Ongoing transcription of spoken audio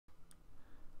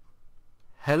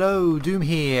Hello, Doom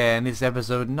here, and this is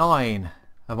episode 9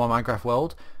 of my Minecraft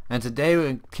world, and today we're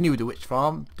going to continue with the witch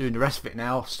farm, doing the rest of it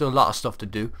now. Still a lot of stuff to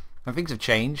do, and things have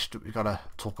changed. We've got to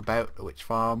talk about the witch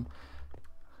farm.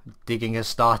 Digging has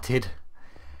started,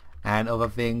 and other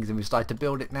things, and we've started to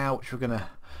build it now, which we're going to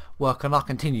work on. I'll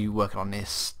continue working on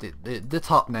this, the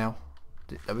top now,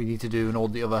 that we need to do, and all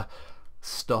the other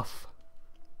stuff,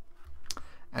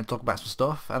 and talk about some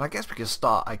stuff. And I guess we can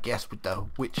start, with the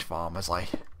witch farm as I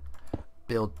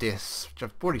build this, which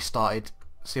I've already started.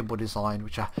 Simple design,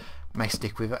 which I may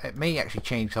stick with. It may actually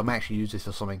change, because I may actually use this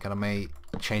for something, and I may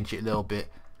change it a little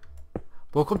bit. But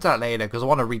we'll come to that later, because I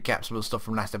want to recap some of the stuff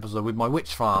from last episode with my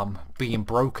witch farm being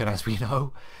broken, as we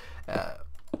know.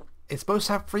 It's supposed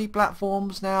to have 3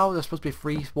 platforms now. There's supposed to be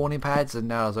 3 spawning pads, and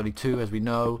now there's only 2, as we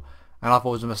know. And I thought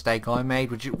it was a mistake I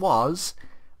made, which it was.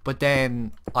 But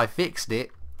then I fixed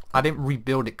it. I didn't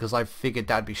rebuild it because I figured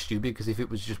that'd be stupid, because if it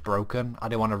was just broken, I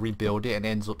didn't want to rebuild it and it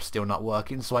ends up still not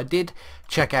working. So I did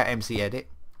check out MC Edit,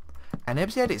 and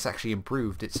MC Edit's actually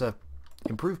improved. It's a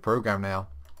improved program now.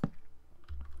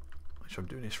 Which I'm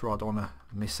doing this right, I don't want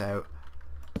to miss out.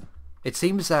 It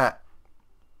seems that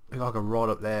we got like a rod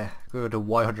up there. Go to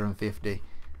Y150.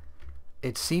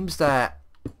 It seems that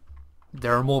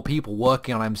there are more people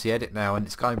working on MC Edit now, and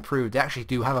it's got improved. They actually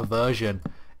do have a version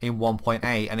in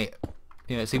 1.8, and it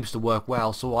seems to work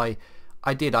well. So I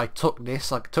took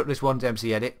this one to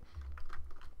MC Edit.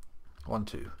 1,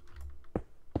 2.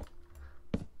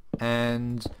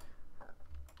 And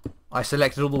I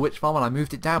selected all the witch farm and I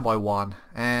moved it down by 1,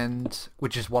 and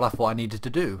which is what I thought I needed to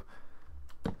do.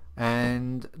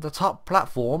 And the top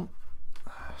platform,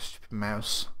 stupid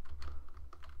mouse.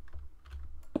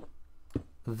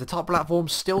 The top platform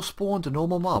still spawned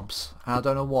normal mobs, and I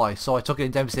don't know why. So I took it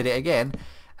into MC Edit again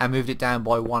and moved it down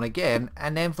by 1 again,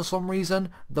 and then for some reason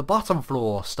the bottom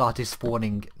floor started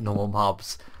spawning normal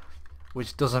mobs,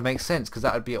 which doesn't make sense, because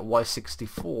that would be at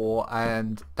Y64,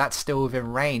 and that's still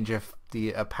within range of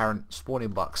the apparent spawning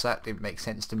box. That didn't make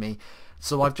sense to me.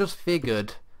 So I've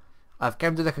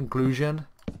come to the conclusion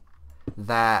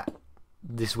that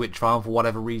this witch farm, for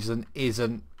whatever reason,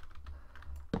 isn't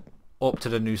up to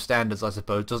the new standards, I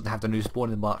suppose. Doesn't have the new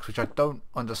spawning box, which I don't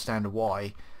understand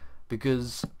why,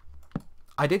 because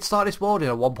I did start this world in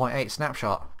a 1.8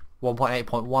 snapshot,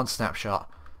 1.8.1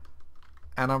 snapshot,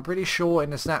 and I'm pretty sure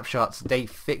in the snapshots they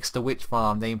fixed the witch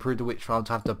farm. They improved the witch farm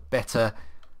to have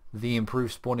the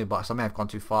improved spawning box. I may have gone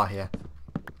too far here.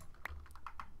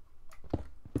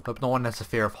 Hope no one has a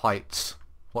fear of heights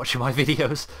watching my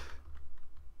videos.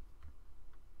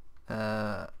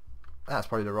 That's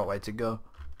probably the right way to go.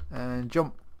 And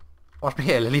jump. Watch me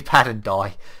hit a lily pad and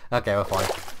die. Okay, we're fine.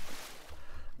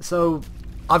 So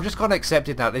I've just kind of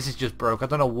accepted that this is just broke. I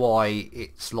don't know why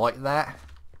it's like that,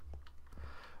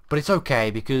 but it's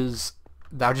okay, because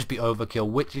that'll just be overkill.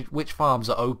 Witch farms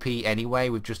are OP anyway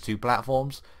with just 2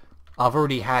 platforms. I've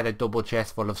already had a double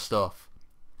chest full of stuff,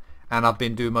 and I've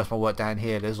been doing most of my work down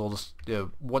here. There's all this,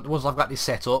 once I've got this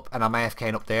set up and I'm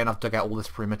AFKing up there and I've dug out all this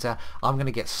perimeter, I'm going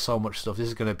to get so much stuff. This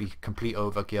is going to be complete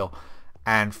overkill,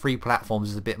 and 3 platforms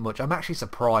is a bit much. I'm actually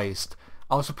surprised.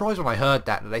 I was surprised when I heard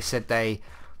that they said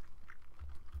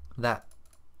that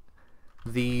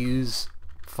these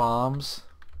farms,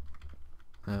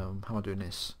 how am I doing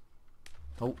this?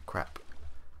 Oh crap!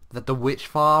 That the witch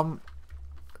farm,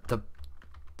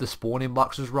 the spawning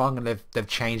box was wrong, and they've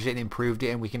changed it and improved it,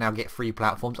 and we can now get 3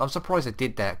 platforms. I'm surprised they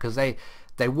did that, because they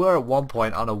were at one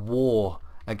point on a war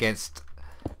against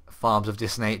farms of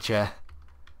this nature,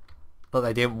 but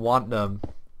they didn't want them.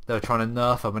 They were trying to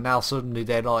nerf them, and now suddenly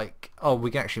they're like, oh, we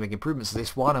can actually make improvements to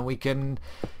this one, and we can.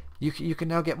 You can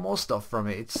now get more stuff from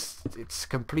it. It's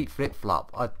complete flip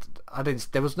flop.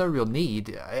 There was no real need.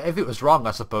 If it was wrong,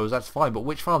 I suppose that's fine. But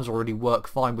witch farms already work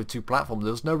fine with 2 platforms.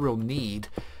 There was no real need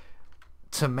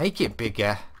to make it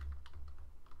bigger.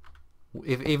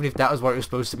 Even if that was what it was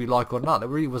supposed to be like or not, there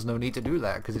really was no need to do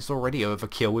that, because it's already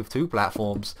overkill with 2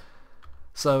 platforms.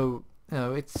 So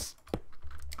I'll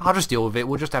just deal with it.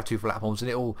 We'll just have 2 platforms,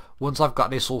 and once I've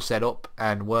got this all set up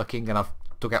and working, and I've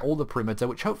dug out all the perimeter,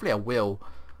 which hopefully I will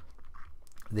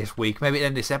this week. Maybe at the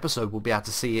end of this episode we'll be able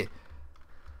to see it.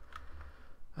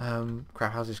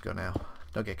 Crap, how's this go now?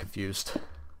 Don't get confused.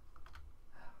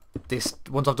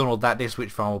 Once I've done all that, this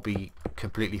witch farm will be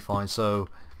completely fine. So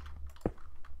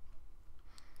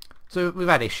we've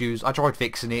had issues. I tried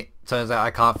fixing it. Turns out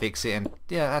I can't fix it, and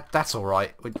yeah, that's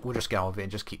alright. We'll just get on with it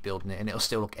and just keep building it, and it'll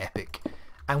still look epic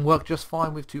and work just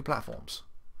fine with 2 platforms.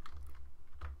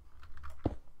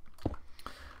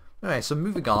 Alright, so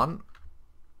moving on.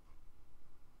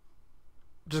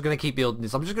 Just going to keep building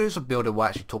this. I'm just going to do some building while I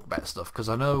actually talk about stuff, because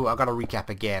I know I've got to recap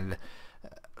again.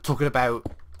 Talking about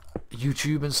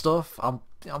YouTube and stuff. I'm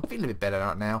feeling a bit better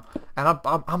right now, and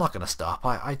I'm not gonna stop.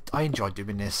 I enjoy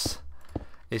doing this.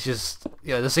 It's just,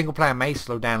 you know, the single player may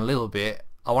slow down a little bit.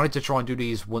 I wanted to try and do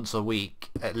these once a week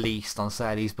at least on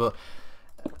Saturdays, but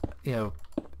you know,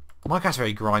 Minecraft's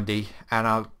very grindy, and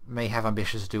I may have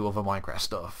ambitions to do other Minecraft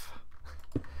stuff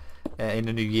in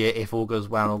the new year if all goes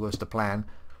well and all goes to plan.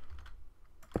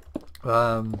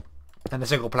 And the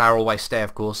single player will always stay,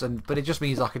 of course, but it just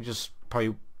means I can just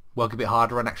probably work a bit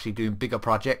harder on actually doing bigger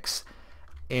projects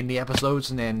in the episodes,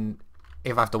 and then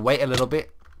if I have to wait a little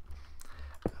bit,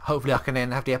 hopefully I can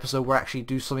then have the episode where I actually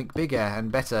do something bigger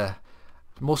and better.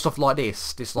 More stuff like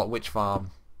this like Witch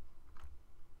Farm.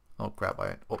 Oh crap, I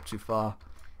went up too far.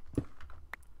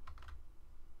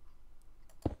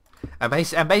 And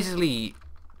basically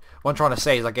what I'm trying to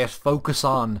say is, I guess, focus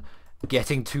on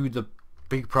getting to the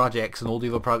big projects and all the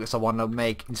other projects I want to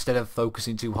make, instead of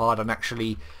focusing too hard on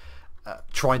actually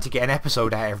trying to get an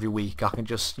episode out every week. I can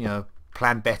just, you know,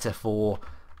 plan better for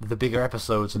the bigger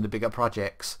episodes and the bigger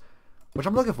projects, which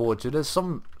I'm looking forward to. There's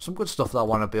some good stuff that I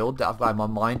want to build, that I've got in my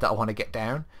mind, that I want to get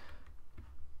down,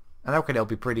 and I reckon it'll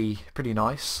be pretty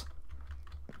nice.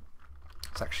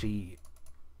 Let's actually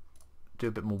do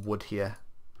a bit more wood here.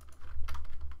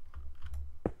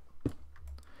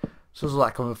 So there's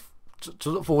like kind of to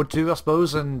look forward to, I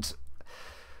suppose, and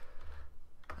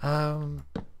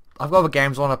I've got other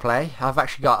games I want to play. I've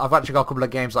actually got a couple of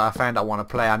games that I found I want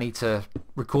to play. I need to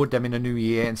record them in the new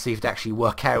year and see if they actually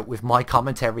work out with my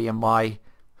commentary, and my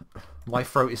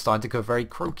throat is starting to go very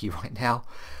croaky right now.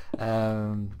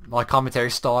 My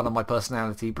commentary style and my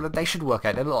personality, but they should work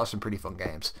out. There are some pretty fun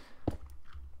games.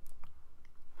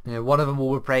 You know, one of them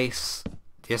will replace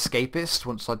The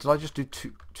Escapist. Did I just do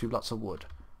two lots of wood?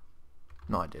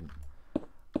 No, I didn't.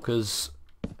 Because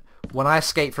when I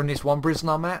escape from this one prison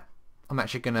I'm at, let's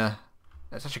actually go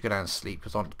down and sleep,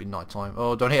 because I want it to be night time.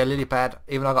 Oh, don't hit a lily pad.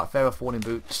 Even though I got feather falling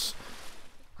boots,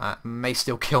 may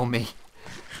still kill me.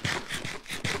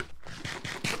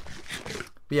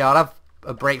 But yeah, I'll have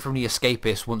a break from The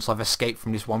Escapist once I've escaped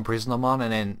from this one prison I'm on,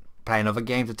 and then play another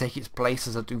game to take its place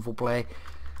as a Doomful play,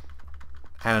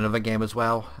 and another game as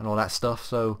well, and all that stuff.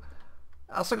 So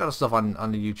I still got the stuff on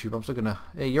the YouTube. I'm still gonna.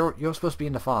 Yeah, you're supposed to be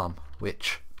in the farm,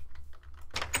 which.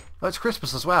 Oh, it's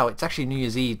Christmas as well. It's actually New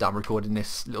Year's Eve that I'm recording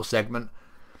this little segment.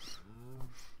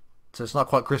 So it's not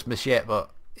quite Christmas yet, but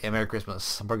yeah, Merry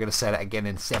Christmas. I'm probably going to say that again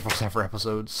in several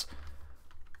episodes.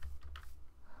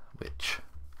 Which...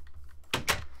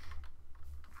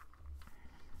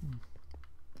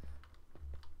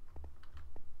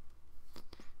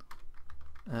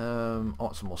 I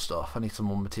want some more stuff. I need some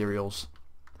more materials.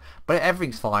 But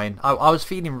everything's fine. I've been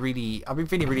feeling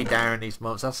really down these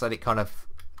months. That's that it kind of...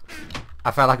 I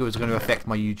felt like it was going to affect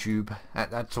my YouTube.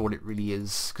 That's all it really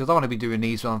is. Because I want to be doing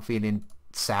these when I'm feeling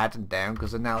sad and down,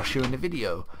 because I'm now showing the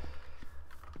video.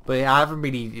 But yeah, I haven't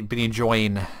really been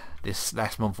enjoying this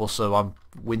last month or so. I'm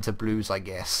winter blues, I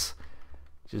guess.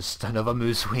 Just another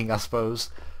mood swing, I suppose.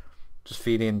 Just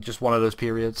feeling just one of those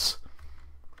periods.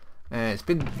 It's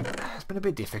been a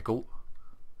bit difficult.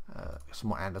 Some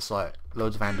more andesite,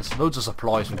 loads of andesite, loads of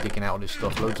supplies for digging out all this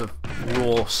stuff. Loads of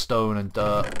raw stone and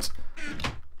dirt.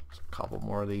 Couple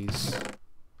more of these.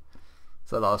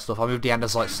 It's a lot of stuff. I moved the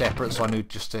andesite separate, so I knew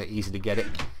just to easily get it.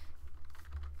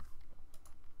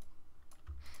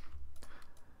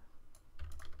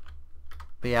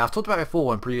 But yeah, I've talked about it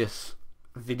before in previous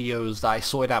videos that I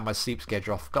sorted out my sleep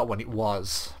schedule. I forgot when it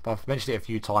was, but I've mentioned it a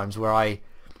few times, where I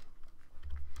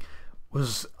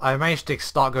managed to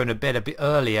start going to bed a bit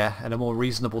earlier at a more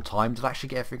reasonable time. Did I actually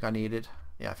get everything I needed?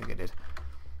 Yeah, I think I did.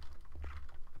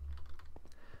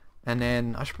 And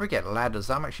then I should probably get ladders.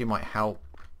 That actually might help.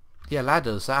 Yeah,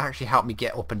 ladders. That actually helped me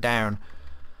get up and down.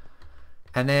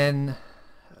 And then,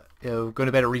 you know, going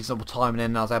to bed at a reasonable time, and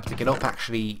then I was able to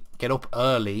get up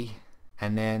early,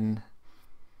 and then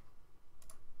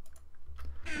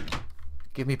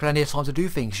give me plenty of time to do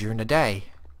things during the day.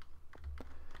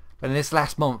 But in this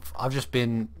last month, I've just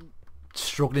been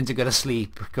struggling to go to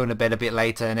sleep, going to bed a bit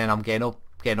later, and then I'm getting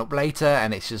up later,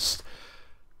 and it's just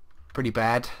pretty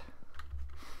bad.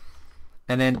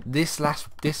 And then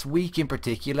this week in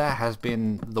particular has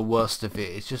been the worst of it.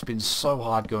 It's just been so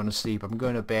hard going to sleep. I'm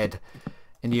going to bed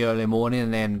in the early morning,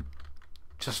 and then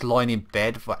just lying in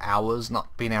bed for hours,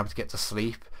 not being able to get to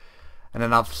sleep. And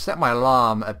then I've set my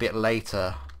alarm a bit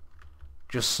later,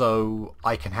 just so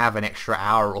I can have an extra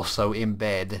hour or so in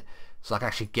bed, so I can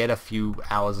actually get a few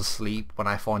hours of sleep when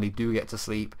I finally do get to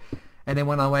sleep. And then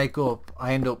when I wake up,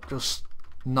 I end up just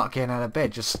not getting out of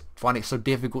bed, just find it so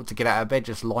difficult to get out of bed,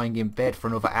 just lying in bed for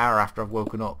another hour after I've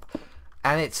woken up.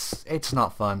 And it's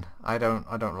not fun. I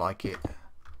don't like it.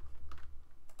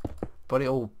 But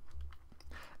it'll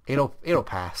It'll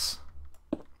pass.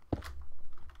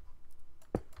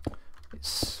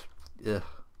 It's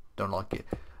don't like it.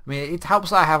 I mean, it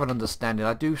helps that I have an understanding.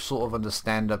 I do sort of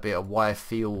understand a bit of why I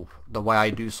feel the way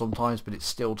I do sometimes, but it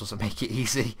still doesn't make it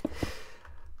easy.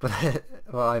 But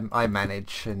well, I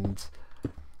manage, and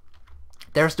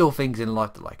there are still things in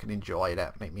life that I can enjoy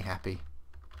that make me happy,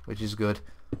 which is good.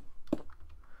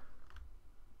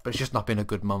 But it's just not been a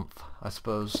good month, I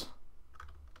suppose.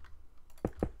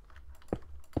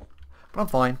 But I'm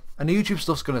fine, and the YouTube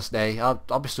stuff's gonna stay.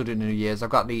 I'll be still doing the New Year's. I've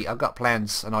got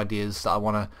plans and ideas that I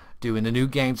want to do in the new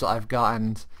games that I've got,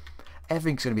 and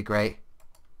everything's gonna be great.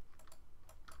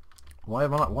 Why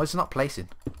is it not placing?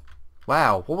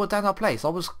 Wow, what was down that place?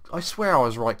 I swear I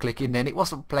was right clicking, then it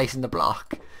wasn't placing the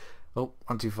block. Oh,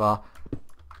 I'm too far.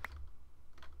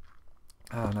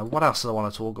 I don't know, what else do I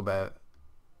want to talk about?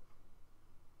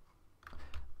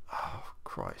 Oh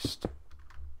Christ.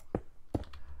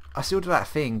 I still do that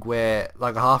thing where,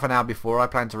 like, a half an hour before I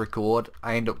plan to record,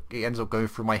 it ends up going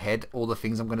through my head all the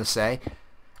things I'm going to say,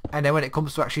 and then when it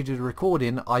comes to actually do the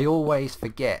recording, I always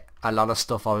forget a lot of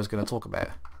stuff I was going to talk about.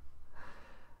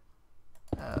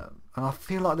 And I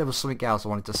feel like there was something else I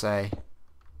wanted to say.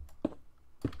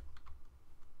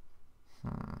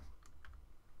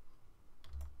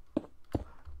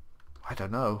 I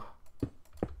don't know.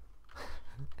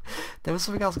 There was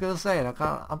something else I was going to say, and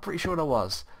I'm pretty sure there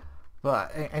was.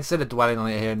 But instead of dwelling on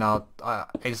it here now,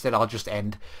 instead I'll just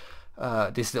end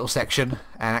this little section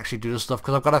and actually do the stuff,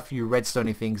 because I've got a few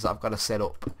redstone things that I've got to set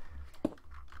up.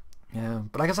 Yeah,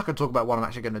 but I guess I can talk about what I'm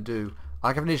actually going to do.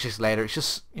 I can finish this later. It's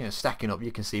just, you know, stacking up.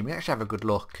 You can see we actually have a good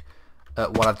look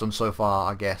at what I've done so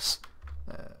far, I guess.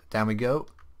 Down we go.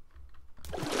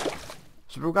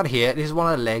 So we've got here. This is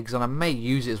one of the legs, and I may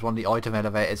use it as one of the item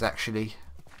elevators actually.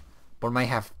 But I may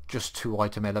have just 2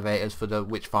 item elevators for the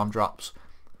witch farm drops,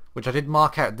 which I did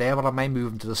mark out there, but I may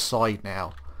move them to the side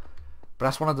now. But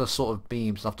that's one of the sort of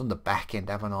beams. I've done the back end,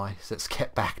 haven't I? So it's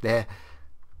kept back there.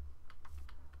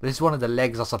 This is one of the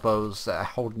legs, I suppose, that are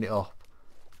holding it up.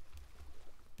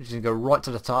 It's going to go right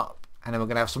to the top, and then we're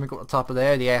going to have something up the top of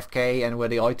there, the AFK, and where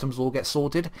the items all get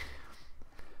sorted.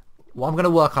 What I'm going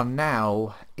to work on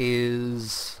now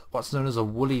is what's known as a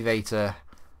Woollyvator.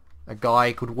 A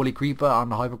guy called Woolly Creeper on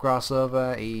the Hypergrass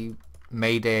server. He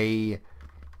made a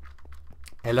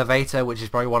elevator, which is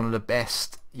probably one of the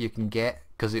best you can get,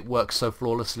 because it works so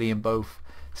flawlessly in both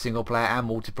single player and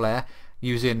multiplayer.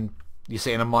 Using, you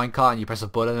sit in a minecart and you press a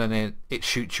button and it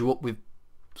shoots you up with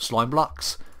slime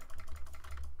blocks.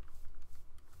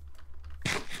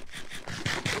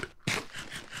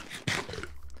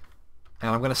 And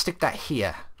I'm going to stick that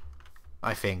here,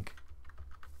 I think.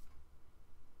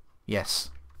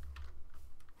 Yes.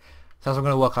 So that's what I'm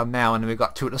going to work on now, and then we've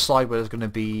got 2 at the side where there's going to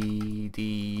be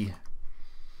the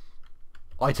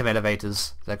item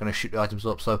elevators. They're going to shoot the items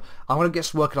up. So I'm going to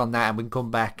get working on that, and we can come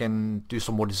back and do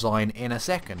some more design in a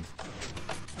second.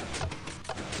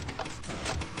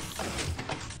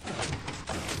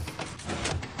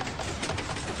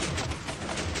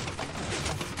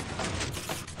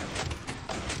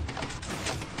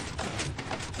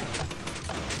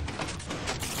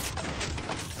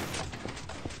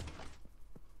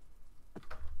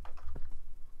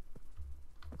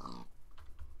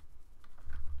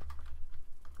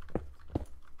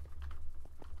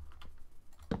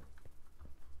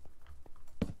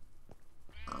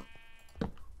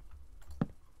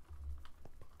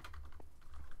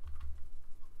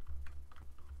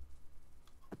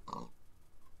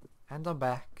 And I'm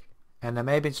back. And there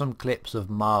may have been some clips of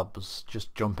mobs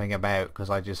just jumping about because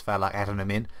I just felt like adding them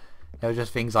in. They were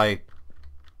just things that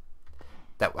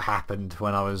happened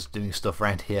when I was doing stuff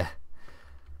around here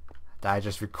that I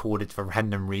just recorded for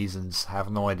random reasons. I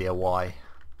have no idea why.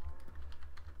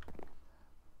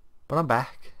 But I'm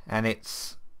back, and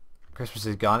it's Christmas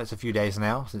is gone. It's a few days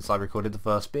now since I recorded the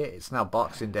first bit. It's now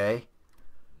Boxing Day.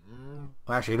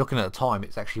 Well, actually, looking at the time,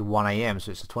 it's actually 1 AM,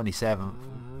 so it's the 27th.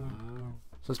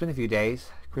 So it's been a few days.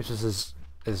 Christmas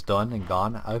is done and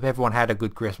gone. I hope everyone had a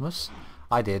good Christmas.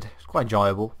 I did. It's quite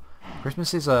enjoyable.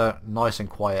 Christmas is nice and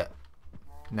quiet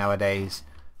nowadays.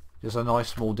 Just a nice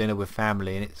small dinner with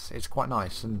family, and it's quite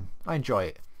nice, and I enjoy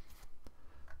it.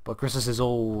 But Christmas is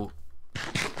all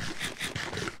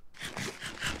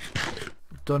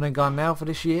done and gone now for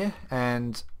this year,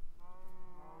 and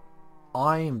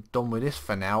I'm done with this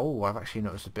for now. Oh, I've actually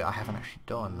noticed a bit I haven't actually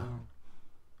done.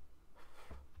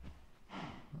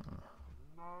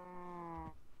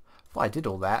 Well, I did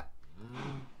all that.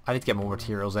 I need to get more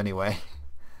materials anyway.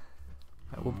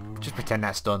 We'll just pretend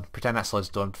that's done. Pretend that slide's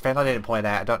done. Pretend I didn't point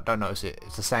it out. Don't notice it.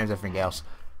 It's the same as everything else.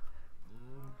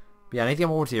 Yeah, I need to get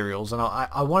more materials, and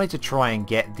I wanted to try and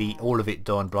get all of it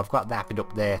done, but I've got that bit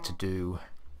up there to do,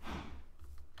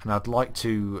 and I'd like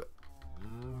to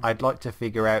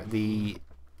figure out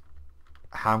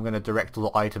how I'm going to direct all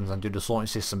the items and do the sorting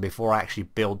system before I actually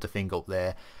build the thing up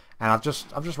there. And I've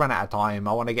just run out of time.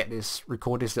 I want to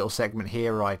record this little segment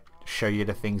here where I show you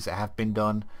the things that have been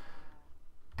done,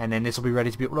 and then this will be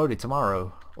ready to be uploaded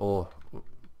tomorrow, or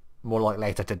more like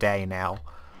later today now.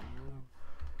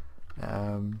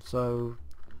 So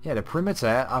yeah, the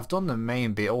perimeter, I've done the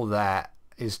main bit. All that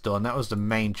is done. That was the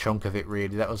main chunk of it,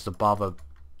 really. That was the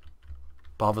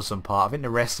bothersome part. I think the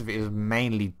rest of it is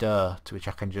mainly dirt, which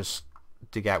I can just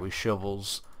dig out with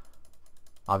shovels,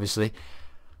 obviously.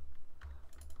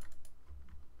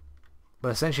 But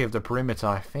essentially of the perimeter,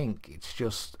 I think it's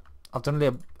just, I've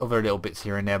done other little bits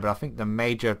here and there, but I think the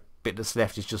major bit that's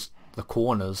left is just the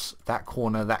corners. That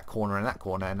corner, that corner, and that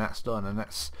corner, and that's done. And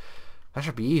that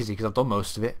should be easy because I've done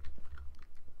most of it.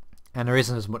 And there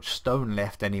isn't as much stone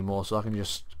left anymore, so I can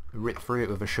just rip through it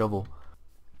with a shovel,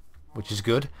 which is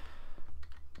good.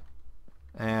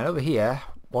 And over here,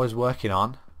 what I was working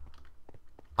on,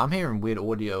 I'm hearing weird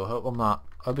audio. I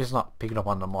hope it's not picking up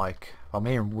on the mic. I'm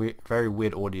hearing very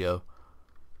weird audio.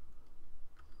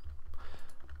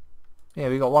 Yeah,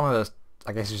 we got one of the,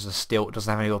 I guess it's a stilt. It doesn't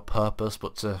have any other purpose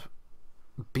but to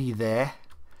be there.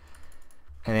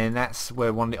 And then that's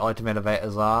where one of the item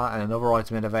elevators are, and another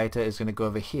item elevator is going to go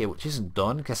over here, which isn't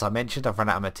done because I mentioned I've run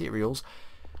out of materials.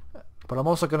 But I'm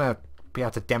also going to be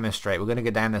able to demonstrate. We're going to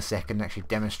go down in a second and actually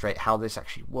demonstrate how this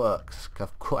actually works.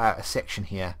 I've cut out a section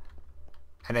here,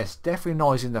 and there's definitely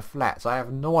noise in the flats. I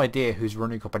have no idea who's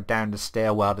running up and down the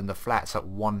stairwell in the flats at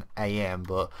 1 AM,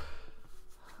 but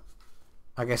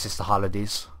I guess it's the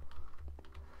holidays.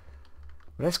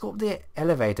 But let's go up the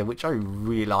elevator, which I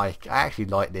really like. I actually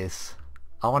like this.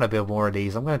 I want to build more of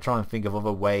these. I'm going to try and think of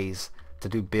other ways to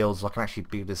do builds so I can actually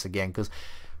build this again, because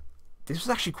this was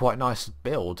actually quite nice to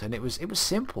build, and it was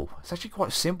simple. It's actually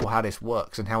quite simple how this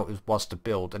works and how it was to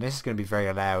build. And this is going to be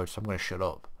very loud, so I'm going to shut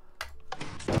up.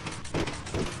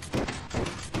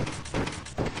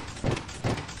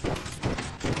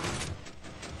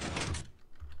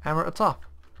 And we're at the top.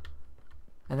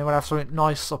 And then we'll have something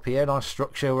nice up here, nice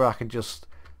structure where I can just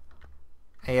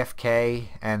AFK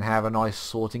and have a nice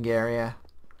sorting area,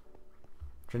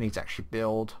 which I need to actually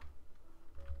build.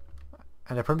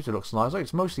 And the perimeter looks nice. Like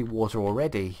it's mostly water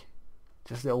already.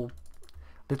 Just little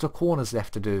corners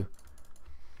left to do.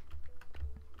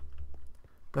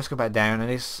 But let's go back down. And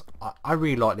this, I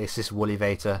really like this wool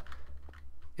elevator.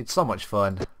 It's so much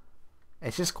fun.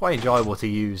 It's just quite enjoyable to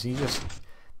use. You just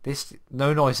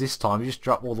no noise this time. You just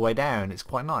drop all the way down. It's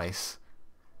quite nice.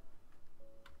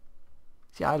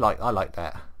 See, I like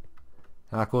that.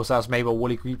 And of course, that's made by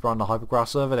Woolly Creeper on the Hypercraft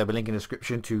server. There'll be a link in the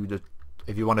description to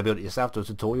if you want to build it yourself, to a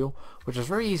tutorial, which is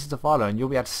very easy to follow, and you'll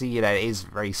be able to see that it is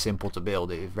very simple to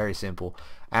build. It is very simple,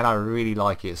 and I really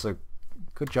like it. So,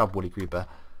 good job, Woolly Creeper.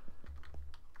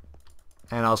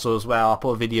 And also as well, I'll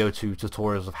put a video to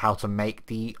tutorials of how to make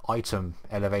the item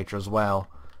elevator as well.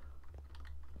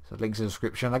 So links in the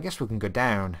description. I guess we can go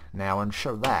down now and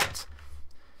show that,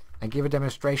 and give a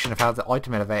demonstration of how the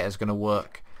item elevator is going to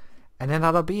work. And then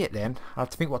that'll be it then. I have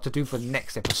to think what to do for the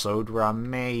next episode, where I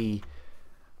may...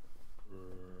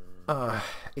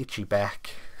 itchy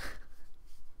back.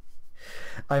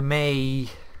 I may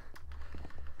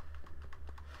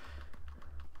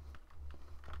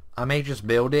just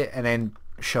build it and then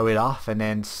show it off, and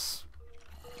then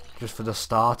just for the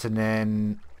start, and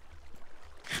then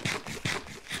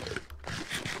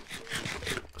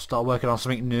start working on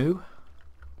something new.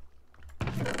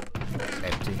 It's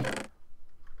empty.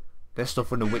 There's stuff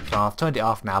from the witch farm. I've turned it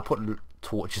off now. I put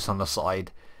torches on the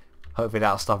side. Hopefully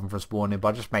that'll stop them from spawning, but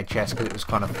I just made chests because it was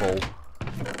kind of full.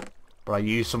 But I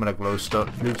used some of the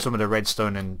glowstone, used some of the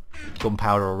redstone and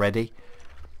gunpowder already.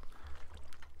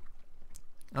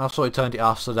 And I've sort of turned it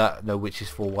off so that the witch is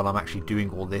full while I'm actually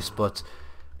doing all this. But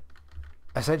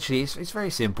essentially it's very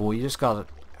simple. You just got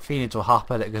to feed into a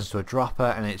hopper that goes to a dropper,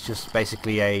 and it's just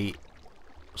basically a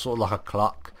sort of like a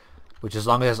clock, which as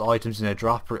long as there's items in a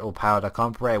dropper, it will power the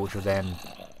comparator, which will then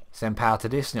send power to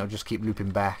this, and it'll just keep looping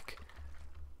back.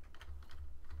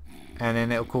 And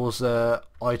then it'll cause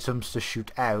items to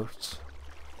shoot out,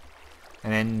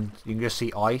 and then you can just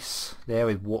see ice there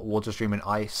with water streaming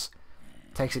ice.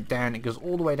 Takes it down, it goes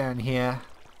all the way down here,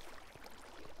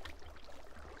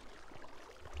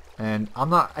 and I'm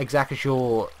not exactly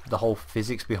sure the whole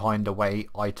physics behind the way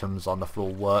items on the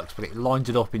floor works, but it lines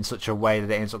it up in such a way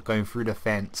that it ends up going through the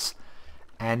fence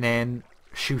and then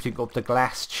shooting up the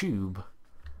glass tube.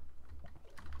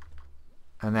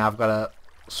 And now I've got to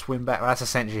swim back. Well, that's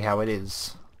essentially how it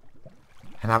is.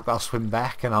 and I've got to swim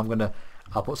back, and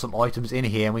I'll put some items in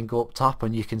here and we can go up top,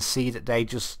 and you can see that they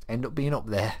just end up being up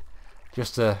there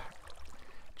just to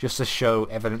show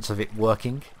evidence of it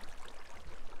working.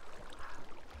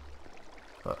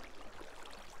 But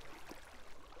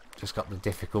just got the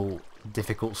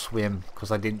difficult swim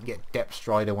because I didn't get depth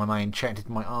strider when I enchanted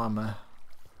my armor,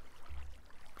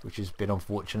 which has been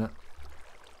unfortunate.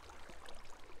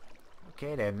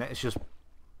 Okay then, let's just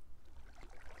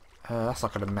that's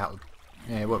not gonna melt.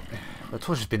 Yeah, well, the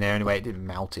torch has been there anyway, it didn't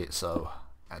melt it, so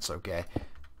that's okay.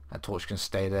 That torch can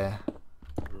stay there.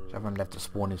 I haven't left a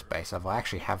spawning space, have I?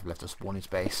 Actually have left a spawning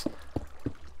space.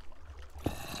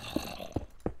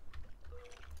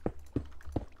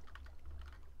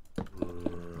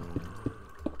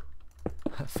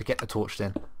 Forget the torch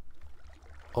then.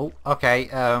 Oh, okay,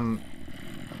 there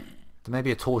may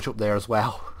be a torch up there as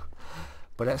well.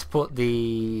 But let's just put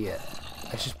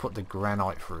the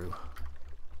granite through.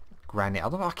 Granite. I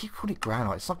don't know, I keep calling it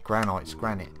granite. It's not granite, it's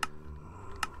granite.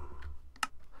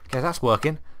 Okay, that's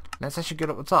working. Let's actually get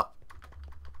up the top.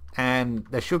 And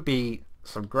there should be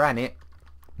some granite,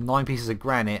 9 pieces of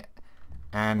granite,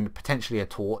 and potentially a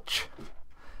torch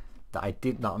that I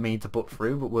did not mean to put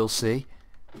through, but we'll see.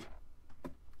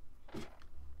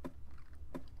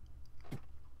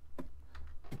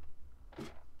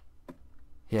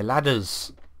 Yeah,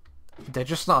 ladders. They're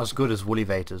just not as good as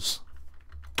woolivators.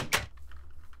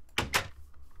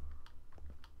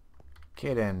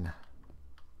 Okay then.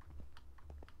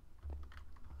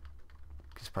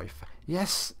 It's probably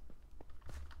yes.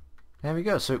 There we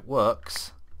go. So it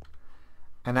works.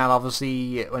 And now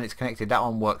obviously when it's connected, that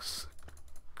one works.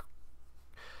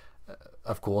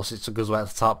 Of course, it goes right at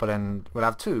the top, but then we'll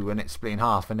have 2 and it's split in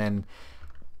half. And then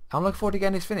I'm looking forward to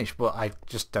getting this finished, but I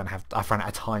just don't have. I've run out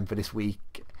of time for this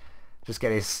week. Just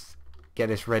get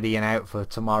this ready and out for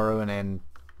tomorrow, and then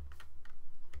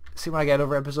see when I get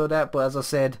another episode out. But as I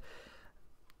said,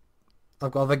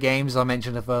 I've got other games I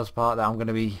mentioned in the first part that I'm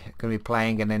gonna be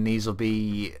playing, and then these will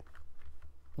be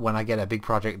when I get a big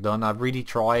project done. I've really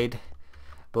tried,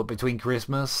 but between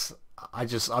Christmas, I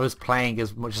was playing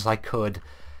as much as I could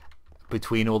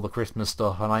between all the Christmas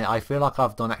stuff, and I feel like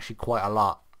I've done actually quite a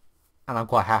lot, and I'm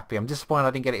quite happy. I'm disappointed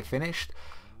I didn't get it finished,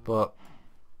 but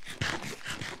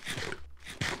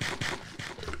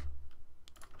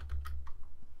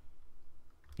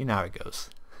you know how it goes.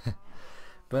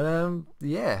 But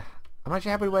yeah, I'm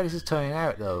actually happy with the way this is turning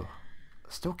out though.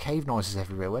 Still cave noises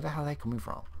everywhere. Where the hell are they coming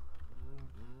from?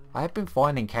 I have been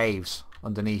finding caves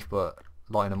underneath, but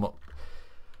lighting them up.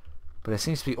 But there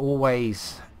seems to be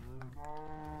always,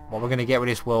 what we're going to get with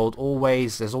this world,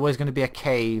 there's always going to be a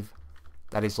cave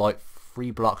that is like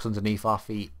 3 blocks underneath our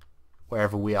feet,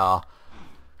 wherever we are.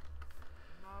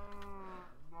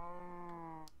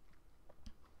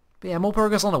 But yeah, more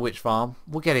progress on the witch farm.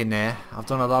 We'll get in there. I've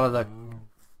done a lot of the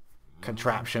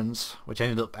contraptions, which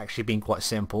ended up actually being quite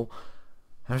simple.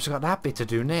 And I've just got that bit to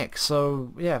do next.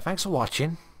 So yeah, thanks for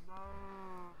watching.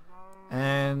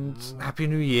 And Happy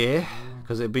New Year,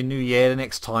 because it'll be New Year the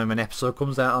next time an episode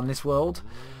comes out on this world.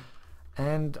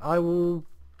 And I will,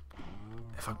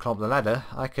 if I climb the ladder,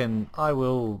 I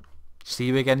will see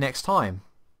you again next time.